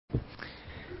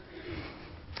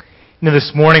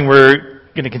This morning we're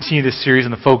going to continue this series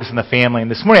on the focus on the family. And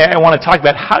this morning I want to talk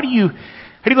about how do you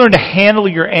learn to handle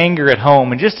your anger at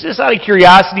home? And just out of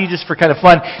curiosity, just for kind of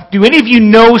fun, do any of you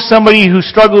know somebody who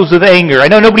struggles with anger?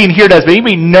 I know nobody in here does, but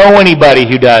anybody know anybody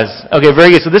who does? Okay,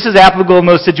 very good. So this is applicable in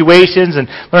those situations and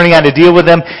learning how to deal with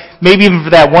them. Maybe even for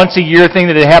that once a year thing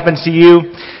that it happens to you.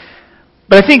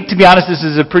 But I think, to be honest, this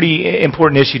is a pretty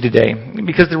important issue today.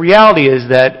 Because the reality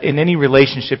is that in any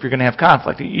relationship, you're going to have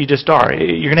conflict. You just are.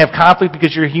 You're going to have conflict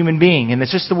because you're a human being. And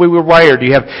it's just the way we're wired.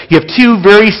 You have two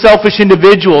very selfish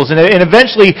individuals. And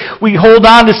eventually, we hold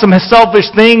on to some selfish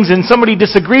things and somebody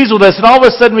disagrees with us. And all of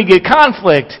a sudden, we get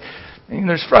conflict. And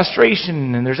there's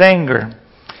frustration and there's anger.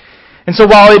 And so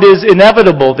while it is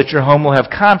inevitable that your home will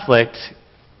have conflict,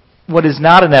 what is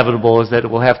not inevitable is that it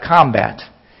will have combat.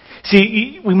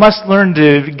 See, we must learn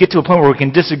to get to a point where we can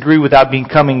disagree without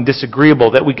becoming disagreeable,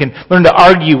 that we can learn to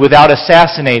argue without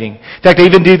assassinating. In fact, I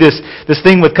even do this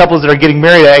thing with couples that are getting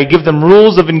married. I give them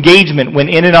rules of engagement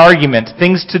when in an argument,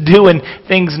 things to do and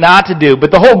things not to do. But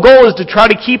the whole goal is to try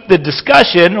to keep the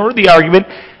discussion or the argument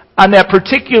on that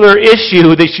particular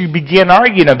issue that you begin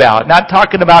arguing about. Not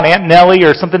talking about Aunt Nellie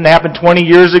or something that happened 20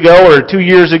 years ago or 2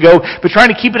 years ago, but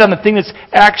trying to keep it on the thing that's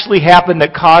actually happened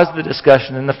that caused the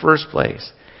discussion in the first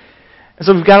place. And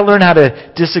so we've got to learn how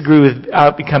to disagree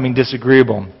without becoming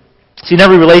disagreeable. See, in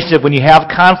every relationship, when you have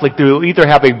conflict, you'll either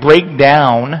have a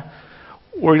breakdown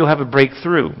or you'll have a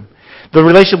breakthrough. The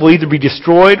relationship will either be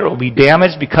destroyed or it will be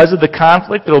damaged because of the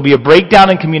conflict. There will be a breakdown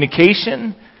in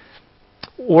communication,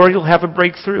 or you'll have a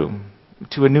breakthrough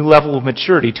to a new level of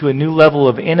maturity, to a new level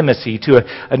of intimacy, to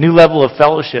a new level of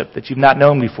fellowship that you've not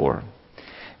known before.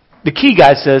 The key,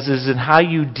 God says, is in how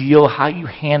you deal, how you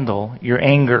handle your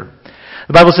anger.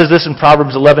 The Bible says this in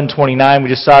Proverbs 11:29. We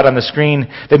just saw it on the screen.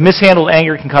 That mishandled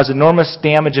anger can cause enormous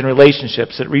damage in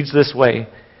relationships. It reads this way: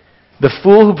 the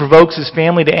fool who provokes his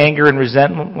family to anger and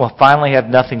resentment will finally have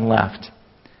nothing left.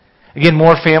 Again,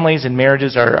 more families and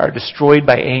marriages are destroyed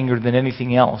by anger than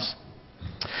anything else.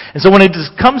 And so when it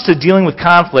comes to dealing with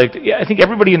conflict, I think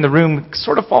everybody in the room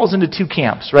sort of falls into two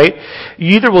camps, right?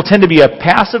 You either will tend to be a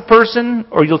passive person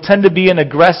or you'll tend to be an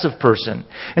aggressive person.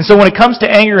 And so when it comes to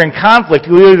anger and conflict,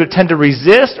 you'll either tend to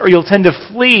resist or you'll tend to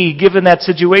flee given that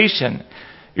situation.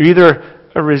 You're either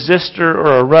a resistor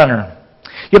or a runner.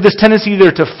 You have this tendency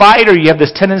either to fight or you have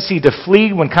this tendency to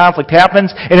flee when conflict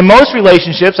happens. And in most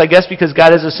relationships, I guess because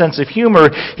God has a sense of humor,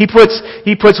 He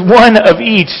puts one of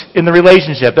each in the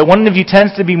relationship. That one of you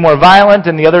tends to be more violent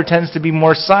and the other tends to be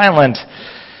more silent.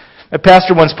 A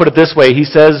pastor once put it this way. He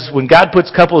says, when God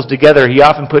puts couples together, He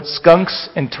often puts skunks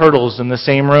and turtles in the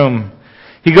same room.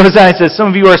 He goes on and says, some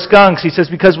of you are skunks. He says,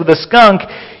 because with a skunk,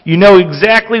 you know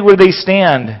exactly where they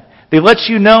stand. They let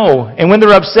you know, and when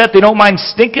they're upset, they don't mind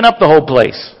stinking up the whole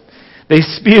place. They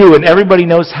spew, and everybody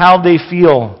knows how they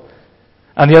feel.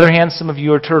 On the other hand, some of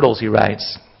you are turtles, he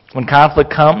writes. When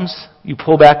conflict comes, you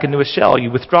pull back into a shell,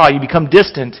 you withdraw, you become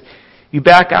distant, you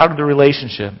back out of the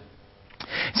relationship.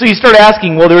 So you start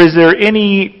asking, well, is there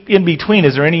any in between?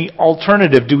 Is there any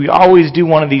alternative? Do we always do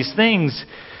one of these things?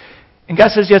 And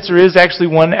God says, yes, there is actually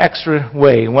one extra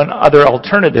way, one other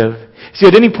alternative. See,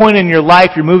 at any point in your life,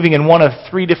 you're moving in one of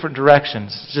three different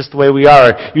directions. It's just the way we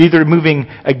are. You're either moving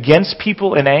against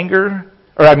people in anger,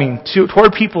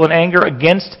 toward people in anger,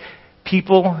 against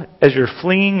people as you're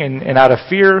fleeing and out of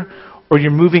fear, or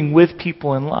you're moving with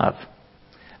people in love.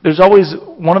 There's always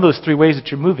one of those three ways that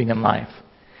you're moving in life.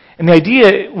 And the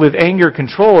idea with anger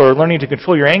control, or learning to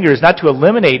control your anger, is not to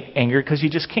eliminate anger, because you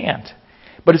just can't.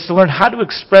 But it's to learn how to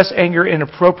express anger in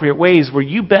appropriate ways where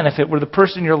you benefit, where the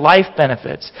person in your life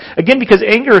benefits. Again, because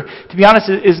anger, to be honest,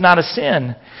 is not a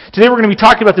sin. Today we're going to be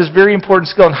talking about this very important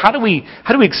skill and how do we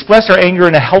express our anger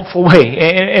in a helpful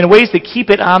way, in ways that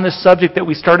keep it on the subject that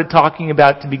we started talking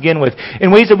about to begin with, in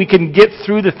ways that we can get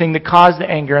through the thing that caused the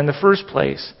anger in the first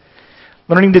place.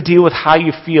 Learning to deal with how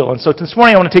you feel. And so this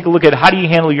morning I want to take a look at how do you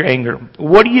handle your anger.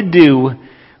 What do you do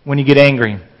when you get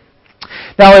angry?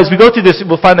 Now, as we go through this,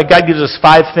 we'll find that God gives us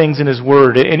 5 things in His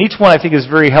Word. And each one, I think, is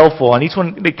very helpful. And each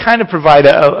one, they kind of provide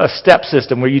a step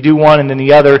system where you do one and then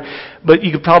the other. But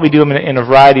you could probably do them in a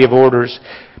variety of orders.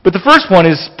 But the first one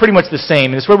is pretty much the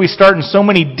same. And it's where we start in so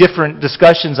many different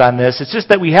discussions on this. It's just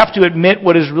that we have to admit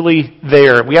what is really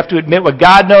there. We have to admit what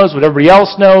God knows, what everybody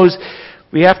else knows.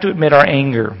 We have to admit our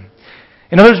anger.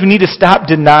 In other words, we need to stop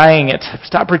denying it.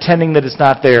 Stop pretending that it's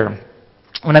not there.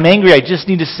 When I'm angry, I just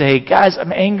need to say, guys,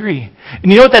 I'm angry.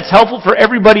 And you know what that's helpful for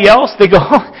everybody else? They go,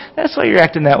 oh, that's why you're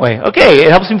acting that way. Okay, it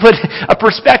helps me put a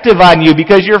perspective on you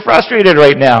because you're frustrated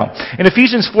right now. In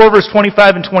Ephesians 4, verse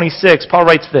 25 and 26, Paul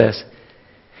writes this.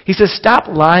 He says, stop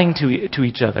lying to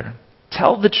each other.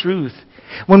 Tell the truth.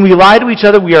 When we lie to each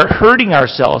other, we are hurting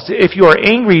ourselves. If you are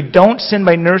angry, don't sin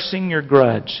by nursing your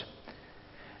grudge.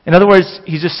 In other words,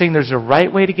 he's just saying there's a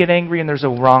right way to get angry and there's a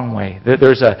wrong way.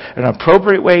 There's an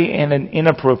appropriate way and an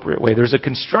inappropriate way. There's a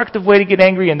constructive way to get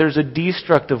angry and there's a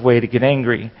destructive way to get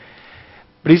angry.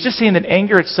 But he's just saying that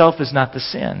anger itself is not the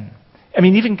sin. I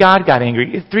mean, even God got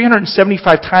angry.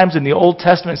 375 times in the Old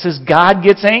Testament it says God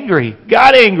gets angry.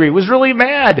 Got angry, was really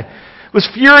mad, was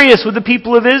furious with the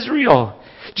people of Israel.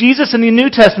 Jesus in the New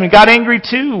Testament got angry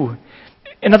too.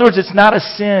 In other words, it's not a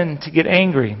sin to get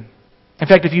angry. In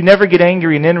fact, if you never get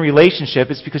angry in any relationship,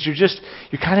 it's because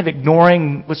you're kind of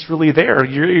ignoring what's really there.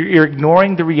 You're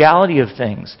ignoring the reality of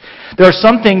things. There are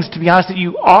some things, to be honest, that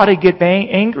you ought to get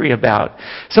angry about.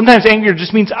 Sometimes anger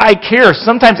just means I care.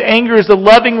 Sometimes anger is a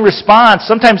loving response.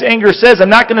 Sometimes anger says, I'm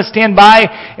not going to stand by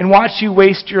and watch you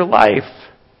waste your life.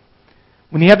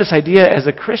 When you have this idea as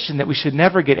a Christian that we should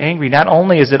never get angry, not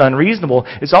only is it unreasonable,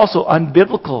 it's also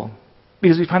unbiblical.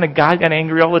 Because we find that God got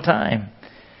angry all the time.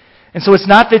 And so it's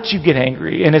not that you get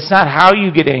angry, and it's not how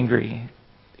you get angry.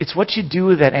 It's what you do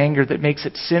with that anger that makes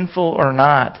it sinful or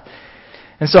not.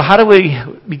 And so how do we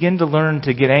begin to learn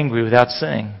to get angry without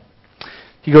sinning?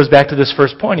 He goes back to this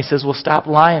first point. He says, well, stop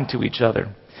lying to each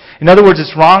other. In other words,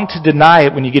 it's wrong to deny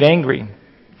it when you get angry.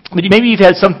 But maybe you've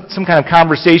had some kind of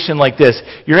conversation like this.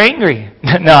 You're angry.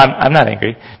 No, I'm not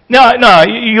angry. No,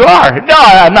 you are. No,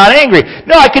 I'm not angry.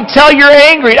 No, I can tell you're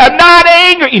angry. I'm not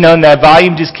angry. And that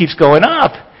volume just keeps going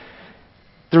up.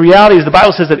 The reality is the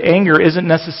Bible says that anger isn't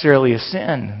necessarily a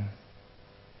sin,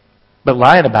 but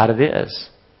lying about it is.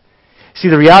 See,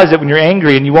 the reality is that when you're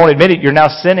angry and you won't admit it, you're now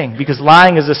sinning because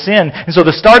lying is a sin. And so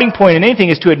the starting point in anything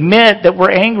is to admit that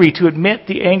we're angry, to admit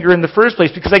the anger in the first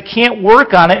place because I can't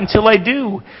work on it until I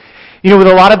do. With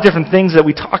a lot of different things that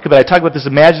we talk about, I talk about this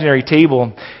imaginary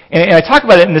table, and I talk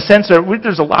about it in the sense that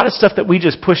there's a lot of stuff that we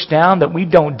just push down, that we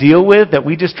don't deal with, that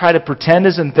we just try to pretend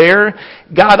isn't there.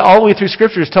 God, all the way through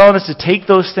Scripture, is telling us to take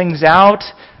those things out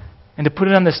and to put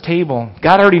it on this table.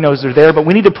 God already knows they're there, but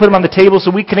we need to put them on the table so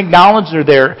we can acknowledge they're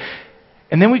there.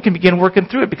 And then we can begin working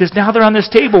through it because now they're on this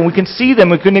table. We can see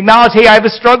them. We can acknowledge, hey, I have a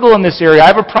struggle in this area. I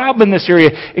have a problem in this area.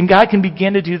 And God can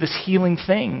begin to do this healing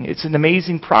thing. It's an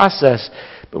amazing process,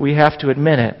 but we have to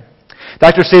admit it.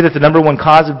 Doctors say that the number one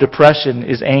cause of depression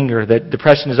is anger, that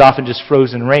depression is often just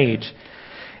frozen rage.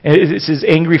 And it's this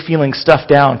angry feeling stuffed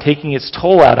down, taking its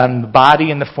toll out on the body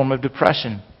in the form of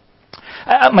depression.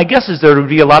 My guess is there would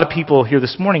be a lot of people here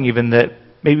this morning even that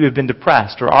maybe have been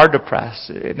depressed or are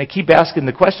depressed. And they keep asking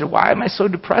the question, why am I so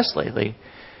depressed lately?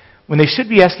 When they should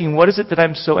be asking, what is it that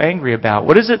I'm so angry about?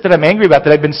 What is it that I'm angry about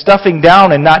that I've been stuffing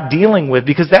down and not dealing with?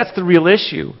 Because that's the real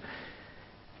issue.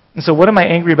 And so what am I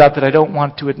angry about that I don't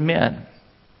want to admit?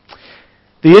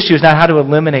 The issue is not how to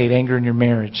eliminate anger in your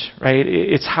marriage, right?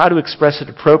 It's how to express it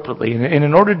appropriately. And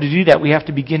in order to do that, we have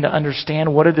to begin to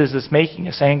understand what it is that's making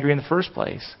us angry in the first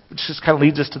place. Which just kind of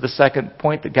leads us to the second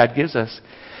point that God gives us.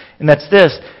 And that's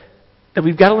this, that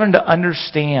we've got to learn to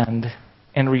understand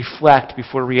and reflect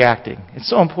before reacting. It's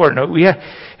so important.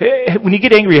 When you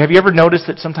get angry, have you ever noticed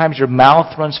that sometimes your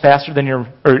mouth runs faster than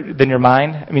your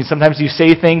mind? I mean, sometimes you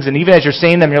say things, and even as you're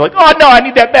saying them, you're like, oh, no, I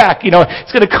need that back.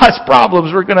 It's going to cause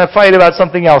problems. We're going to fight about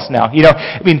something else now.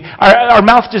 Our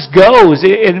mouth just goes.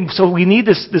 And so we need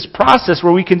this process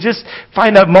where we can just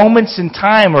find out moments in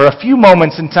time or a few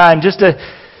moments in time just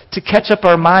to catch up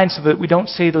our minds so that we don't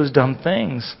say those dumb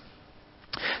things.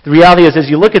 The reality is, as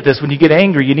you look at this, when you get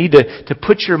angry, you need to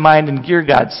put your mind in gear,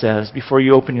 God says, before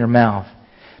you open your mouth.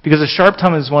 Because a sharp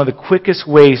tongue is one of the quickest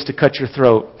ways to cut your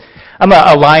throat. I'm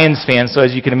a Lions fan, so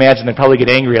as you can imagine, they probably get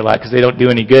angry a lot because they don't do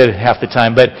any good half the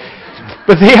time. But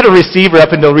they had a receiver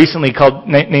up until recently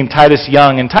named Titus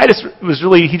Young, and Titus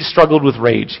he struggled with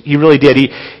rage. He really did.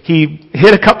 He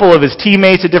hit a couple of his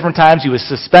teammates at different times. He was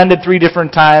suspended 3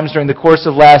 different times during the course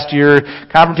of last year.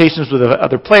 Confrontations with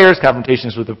other players,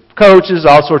 confrontations with the coaches,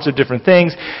 all sorts of different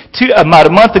things. About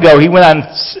a month ago, he went on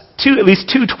at least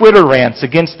 2 Twitter rants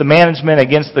against the management,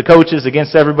 against the coaches,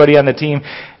 against everybody on the team.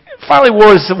 Finally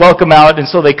wore his welcome out, and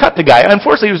so they cut the guy.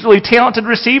 Unfortunately, he was a really talented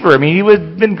receiver. I mean, he would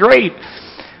have been great.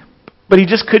 But he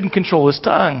just couldn't control his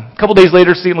tongue. A couple days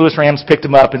later, St. Louis Rams picked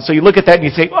him up. And so you look at that and you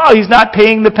say, oh, he's not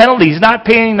paying the penalty. He's not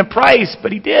paying the price.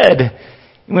 But he did.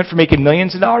 He went from making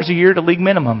millions of dollars a year to league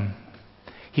minimum.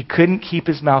 He couldn't keep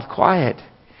his mouth quiet.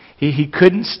 He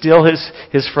couldn't still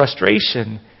his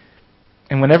frustration.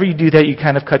 And whenever you do that, you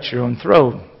kind of cut your own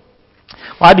throat.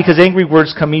 Why? Because angry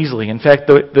words come easily. In fact,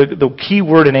 the key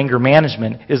word in anger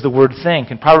management is the word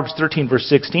think. In Proverbs 13, verse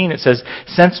 16, it says,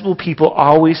 sensible people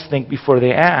always think before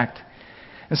they act.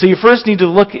 And so you first need to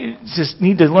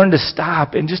learn to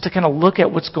stop and just to kind of look at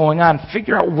what's going on.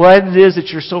 Figure out what it is that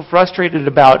you're so frustrated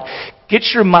about. Get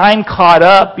your mind caught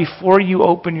up before you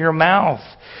open your mouth.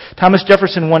 Thomas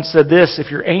Jefferson once said this,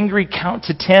 if you're angry, count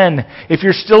to 10. If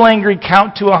you're still angry,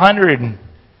 count to 100. And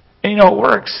you know, it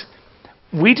works.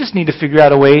 We just need to figure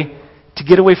out a way to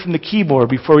get away from the keyboard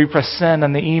before we press send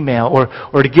on the email,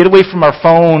 or to get away from our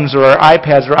phones or our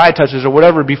iPads or iTouches or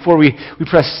whatever before we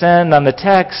press send on the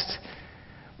text.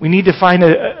 We need to find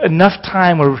enough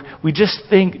time where we just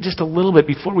think just a little bit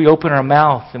before we open our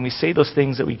mouth and we say those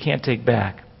things that we can't take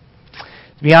back.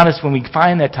 To be honest, when we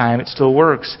find that time, it still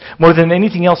works. More than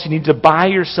anything else, you need to buy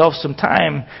yourself some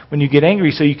time when you get angry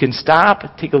so you can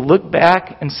stop, take a look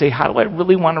back, and say, how do I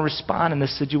really want to respond in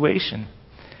this situation?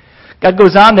 God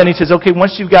goes on then, he says, okay,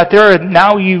 once you've got there,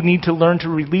 now you need to learn to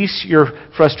release your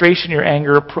frustration, your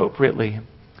anger appropriately.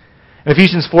 In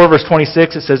Ephesians 4, verse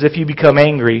 26, it says, if you become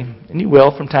angry, and you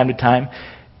will from time to time,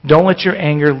 don't let your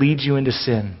anger lead you into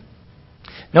sin.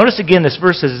 Notice again, this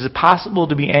verse says, is it possible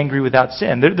to be angry without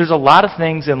sin? There's a lot of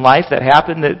things in life that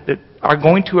happen that are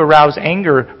going to arouse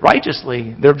anger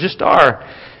righteously. There just are.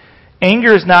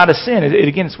 Anger is not a sin.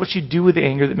 Again, it's what you do with the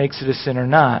anger that makes it a sin or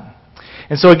not.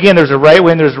 And so again, there's a right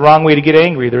way and there's a wrong way to get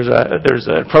angry. There's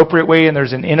an appropriate way and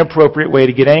there's an inappropriate way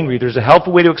to get angry. There's a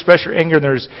helpful way to express your anger and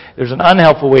there's an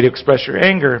unhelpful way to express your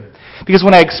anger. Because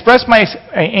when I express my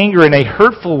anger in a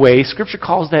hurtful way, Scripture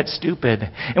calls that stupid.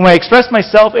 And when I express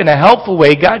myself in a helpful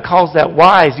way, God calls that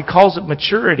wise. He calls it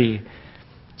maturity.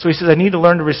 So he says, I need to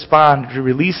learn to respond, to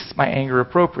release my anger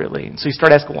appropriately. And so you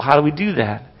start asking, well, how do we do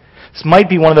that? This might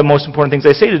be one of the most important things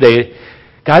I say today.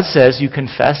 God says you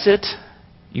confess it,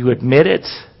 you admit it,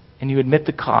 and you admit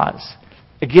the cause.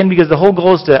 Again, because the whole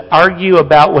goal is to argue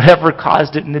about whatever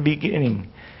caused it in the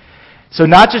beginning. So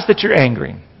not just that you're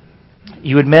angry.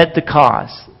 You admit the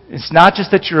cause. It's not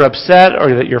just that you're upset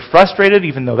or that you're frustrated,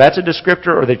 even though that's a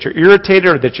descriptor, or that you're irritated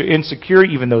or that you're insecure,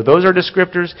 even though those are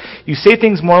descriptors. You say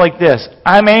things more like this.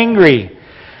 I'm angry.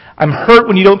 I'm hurt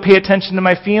when you don't pay attention to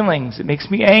my feelings. It makes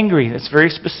me angry. That's very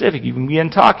specific. You can begin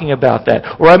talking about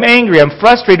that. Or I'm angry. I'm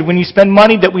frustrated when you spend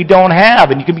money that we don't have,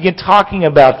 and you can begin talking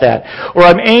about that. Or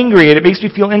I'm angry, and it makes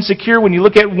me feel insecure when you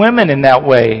look at women in that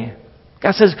way.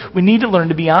 God says we need to learn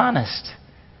to be honest.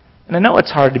 And I know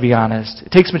it's hard to be honest.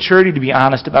 It takes maturity to be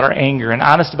honest about our anger and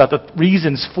honest about the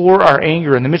reasons for our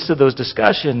anger in the midst of those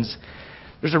discussions.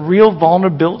 There's a real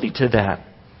vulnerability to that.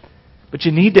 But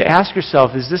you need to ask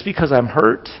yourself, is this because I'm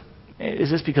hurt?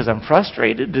 Is this because I'm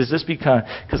frustrated? Is this because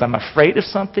I'm afraid of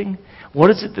something?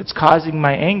 What is it that's causing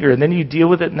my anger? And then you deal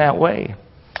with it in that way.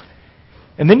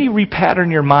 And then you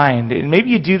repattern your mind. And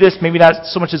maybe you do this, maybe not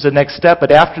so much as a next step,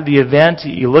 but after the event,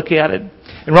 you look at it.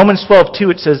 In Romans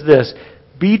 12:2, it says this,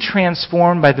 be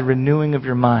transformed by the renewing of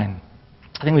your mind.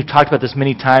 I think we've talked about this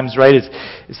many times, right?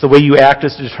 It's the way you act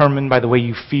is determined by the way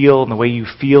you feel, and the way you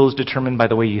feel is determined by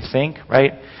the way you think,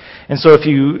 right? And so if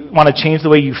you want to change the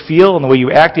way you feel and the way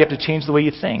you act, you have to change the way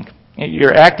you think.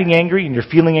 You're acting angry and you're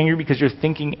feeling angry because you're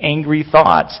thinking angry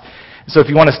thoughts. So if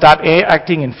you want to stop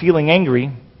acting and feeling angry,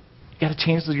 you got to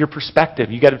change your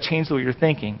perspective. You got to change the way you're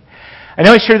thinking. I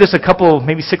know I shared this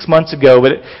maybe 6 months ago,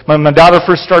 but when my daughter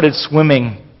first started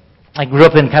swimming, I grew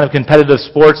up in kind of competitive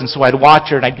sports, and so I'd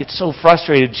watch her, and I'd get so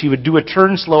frustrated. She would do a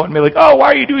turn slow and be like, oh,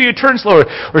 why are you doing a turn slower?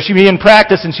 Or she'd be in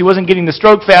practice, and she wasn't getting the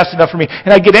stroke fast enough for me.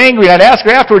 And I'd get angry, and I'd ask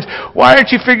her afterwards, why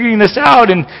aren't you figuring this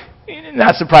out? And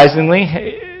not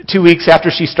surprisingly, 2 weeks after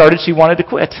she started, she wanted to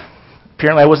quit.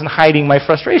 Apparently I wasn't hiding my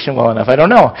frustration well enough. I don't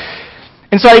know.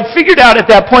 And so I figured out at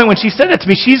that point when she said that to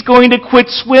me, she's going to quit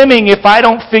swimming if I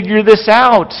don't figure this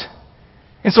out.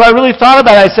 And so I really thought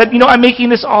about it. I said, I'm making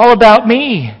this all about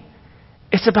me.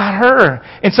 It's about her.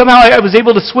 And somehow I was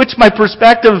able to switch my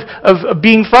perspective of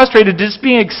being frustrated to just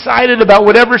being excited about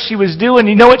whatever she was doing.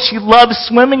 You know what? She loves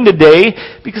swimming today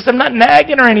because I'm not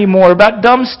nagging her anymore about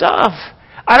dumb stuff.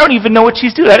 I don't even know what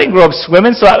she's doing. I didn't grow up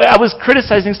swimming, so I was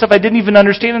criticizing stuff I didn't even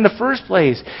understand in the first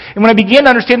place. And when I began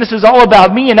to understand this is all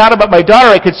about me and not about my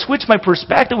daughter, I could switch my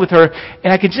perspective with her,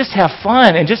 and I could just have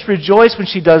fun and just rejoice when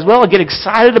she does well and get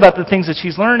excited about the things that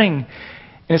she's learning.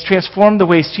 And it's transformed the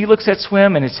way she looks at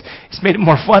swim, and it's made it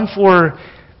more fun for her.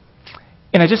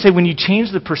 And I just say, when you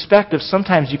change the perspective,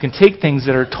 sometimes you can take things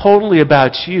that are totally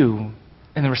about you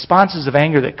and the responses of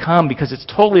anger that come because it's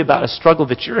totally about a struggle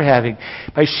that you're having.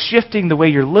 By shifting the way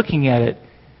you're looking at it,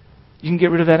 you can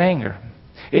get rid of that anger.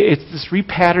 It's this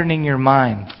repatterning your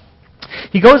mind.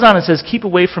 He goes on and says, keep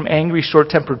away from angry,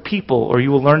 short-tempered people, or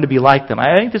you will learn to be like them.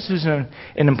 I think this is an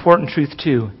important truth,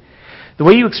 too. The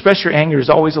way you express your anger is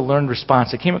always a learned response.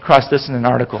 I came across this in an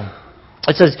article.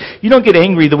 It says, you don't get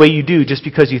angry the way you do just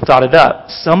because you thought it up.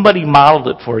 Somebody modeled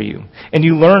it for you, and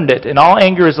you learned it. And all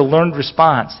anger is a learned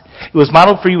response. It was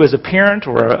modeled for you as a parent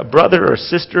or a brother or a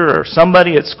sister or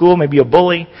somebody at school, maybe a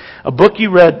bully, a book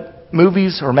you read,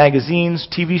 movies or magazines,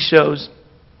 TV shows.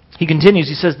 He continues,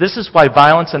 he says, this is why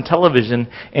violence on television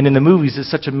and in the movies is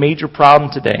such a major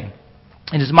problem today.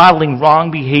 It is modeling wrong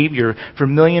behavior for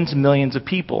millions and millions of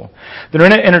people. The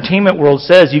entertainment world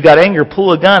says, you got anger,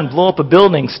 pull a gun, blow up a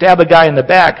building, stab a guy in the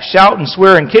back, shout and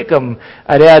swear and kick him.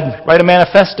 I'd add, write a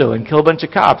manifesto and kill a bunch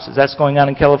of cops, as that's going on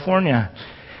in California.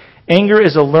 Anger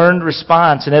is a learned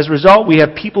response, and as a result, we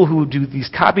have people who do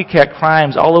these copycat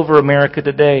crimes all over America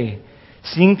today,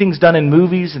 seeing things done in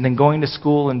movies and then going to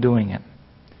school and doing it.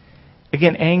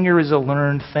 Again, anger is a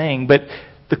learned thing, but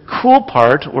the cool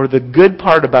part, or the good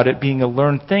part about it being a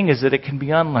learned thing, is that it can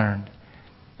be unlearned.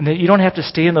 And that you don't have to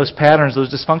stay in those patterns,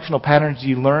 those dysfunctional patterns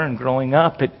you learned growing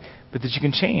up, but that you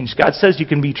can change. God says you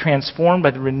can be transformed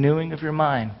by the renewing of your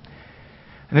mind.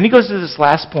 And then he goes to this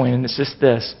last point, and it's just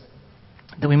this,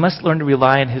 that we must learn to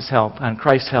rely on his help, on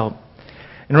Christ's help.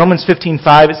 In Romans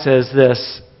 15:5 it says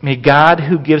this, may God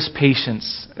who gives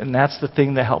patience, and that's the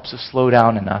thing that helps us slow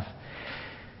down enough,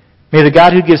 may the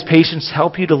God who gives patience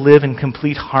help you to live in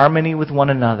complete harmony with one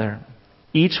another,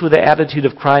 each with the attitude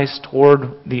of Christ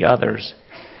toward the others.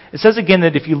 It says again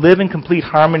that if you live in complete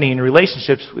harmony in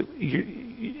relationships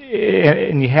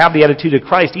and you have the attitude of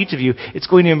Christ, each of you, it's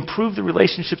going to improve the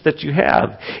relationships that you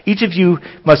have. Each of you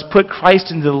must put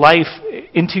Christ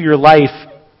into your life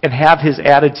and have his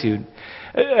attitude.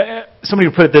 Somebody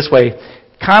would put it this way.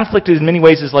 Conflict in many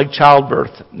ways is like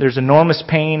childbirth. There's enormous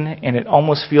pain, and it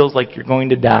almost feels like you're going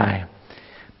to die.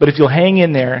 But if you'll hang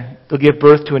in there, you'll give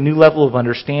birth to a new level of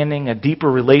understanding, a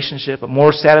deeper relationship, a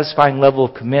more satisfying level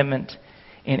of commitment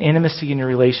and intimacy in your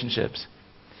relationships.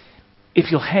 If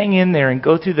you'll hang in there and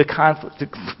go through the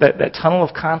conflict, that tunnel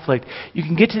of conflict, you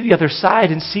can get to the other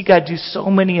side and see God do so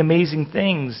many amazing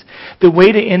things. The way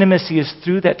to intimacy is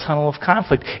through that tunnel of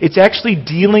conflict. It's actually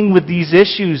dealing with these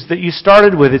issues that you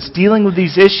started with. It's dealing with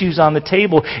these issues on the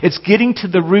table. It's getting to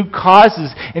the root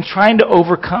causes and trying to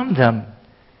overcome them.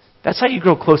 That's how you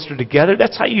grow closer together.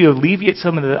 That's how you alleviate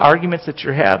some of the arguments that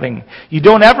you're having. You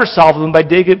don't ever solve them by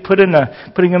putting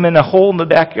them in a hole in the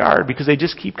backyard because they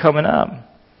just keep coming up.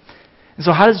 And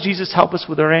so how does Jesus help us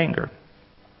with our anger?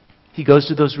 He goes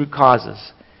to those root causes.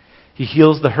 He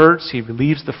heals the hurts. He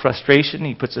relieves the frustration.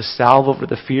 He puts a salve over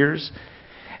the fears.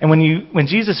 And when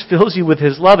Jesus fills you with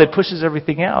his love, it pushes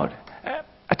everything out.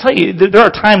 I tell you, there are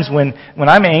times when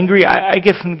I'm angry, I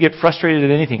can get frustrated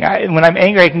at anything. When I'm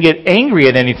angry, I can get angry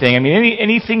at anything. I mean,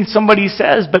 anything somebody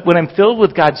says. But when I'm filled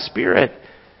with God's Spirit,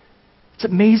 it's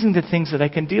amazing the things that I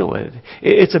can deal with.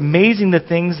 It's amazing the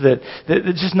things that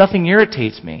just nothing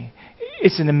irritates me.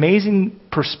 It's an amazing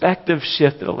perspective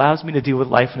shift that allows me to deal with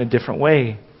life in a different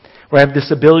way, where I have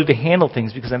this ability to handle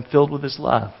things because I'm filled with his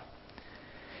love.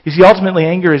 You see, ultimately,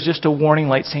 anger is just a warning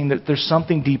light saying that there's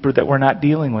something deeper that we're not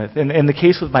dealing with. And in the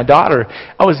case with my daughter,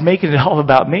 I was making it all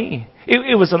about me.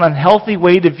 It was an unhealthy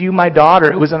way to view my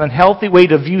daughter. It was an unhealthy way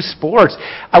to view sports.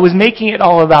 I was making it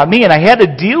all about me, and I had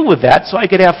to deal with that so I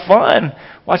could have fun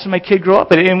watching my kid grow up,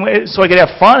 and so I could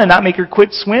have fun and not make her quit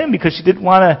swim because she didn't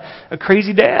want a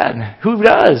crazy dad. Who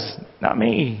does? Not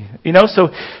me. So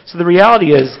the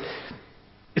reality is,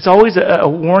 it's always a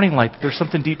warning light that there's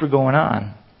something deeper going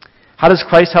on. How does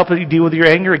Christ help you deal with your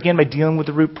anger? Again, by dealing with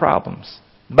the root problems.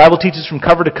 The Bible teaches from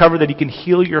cover to cover that he can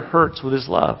heal your hurts with his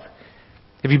love.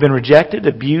 Have you been rejected,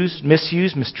 abused,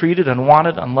 misused, mistreated,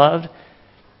 unwanted, unloved?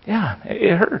 Yeah,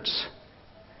 it hurts.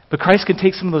 But Christ can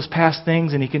take some of those past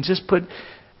things and he can just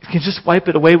wipe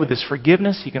it away with his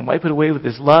forgiveness. He can wipe it away with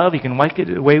his love. He can wipe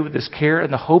it away with his care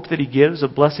and the hope that he gives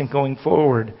of blessing going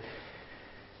forward.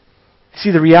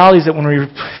 See, the reality is that when we're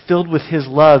filled with his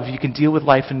love, you can deal with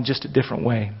life in just a different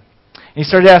way. And he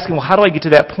started asking, well, how do I get to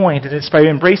that point? And it's by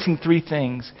embracing three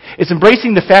things. It's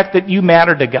embracing the fact that you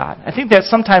matter to God. I think that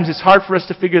sometimes it's hard for us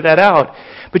to figure that out.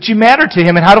 But you matter to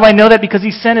him. And how do I know that? Because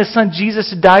he sent his son Jesus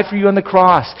to die for you on the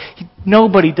cross.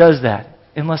 Nobody does that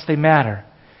unless they matter.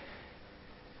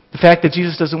 The fact that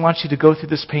Jesus doesn't want you to go through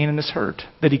this pain and this hurt.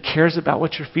 That he cares about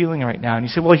what you're feeling right now. And you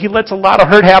say, well, he lets a lot of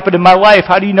hurt happen in my life.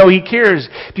 How do you know he cares?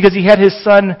 Because he had his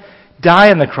son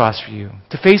die on the cross for you,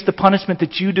 to face the punishment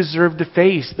that you deserve to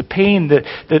face, the pain,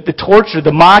 the torture,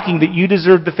 the mocking that you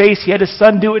deserve to face. He had his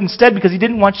son do it instead because he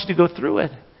didn't want you to go through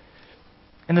it.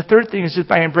 And the third thing is just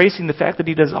by embracing the fact that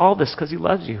he does all this because he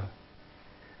loves you.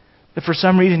 That for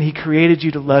some reason he created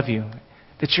you to love you,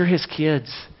 that you're his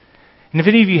kids. And if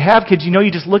any of you have kids,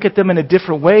 you just look at them in a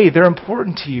different way. They're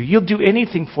important to you. You'll do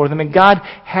anything for them, and God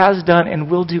has done and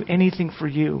will do anything for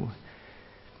you.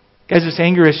 Guys, this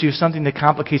anger issue is something that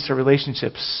complicates our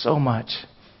relationships so much.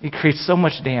 It creates so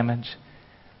much damage.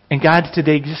 And God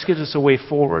today just gives us a way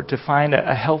forward to find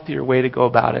a healthier way to go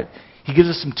about it. He gives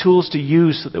us some tools to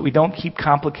use so that we don't keep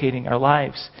complicating our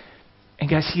lives. And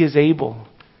guys, He is able.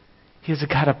 He is a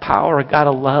God of power, a God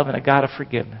of love, and a God of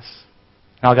forgiveness.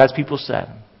 And all God's people said,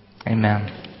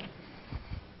 amen.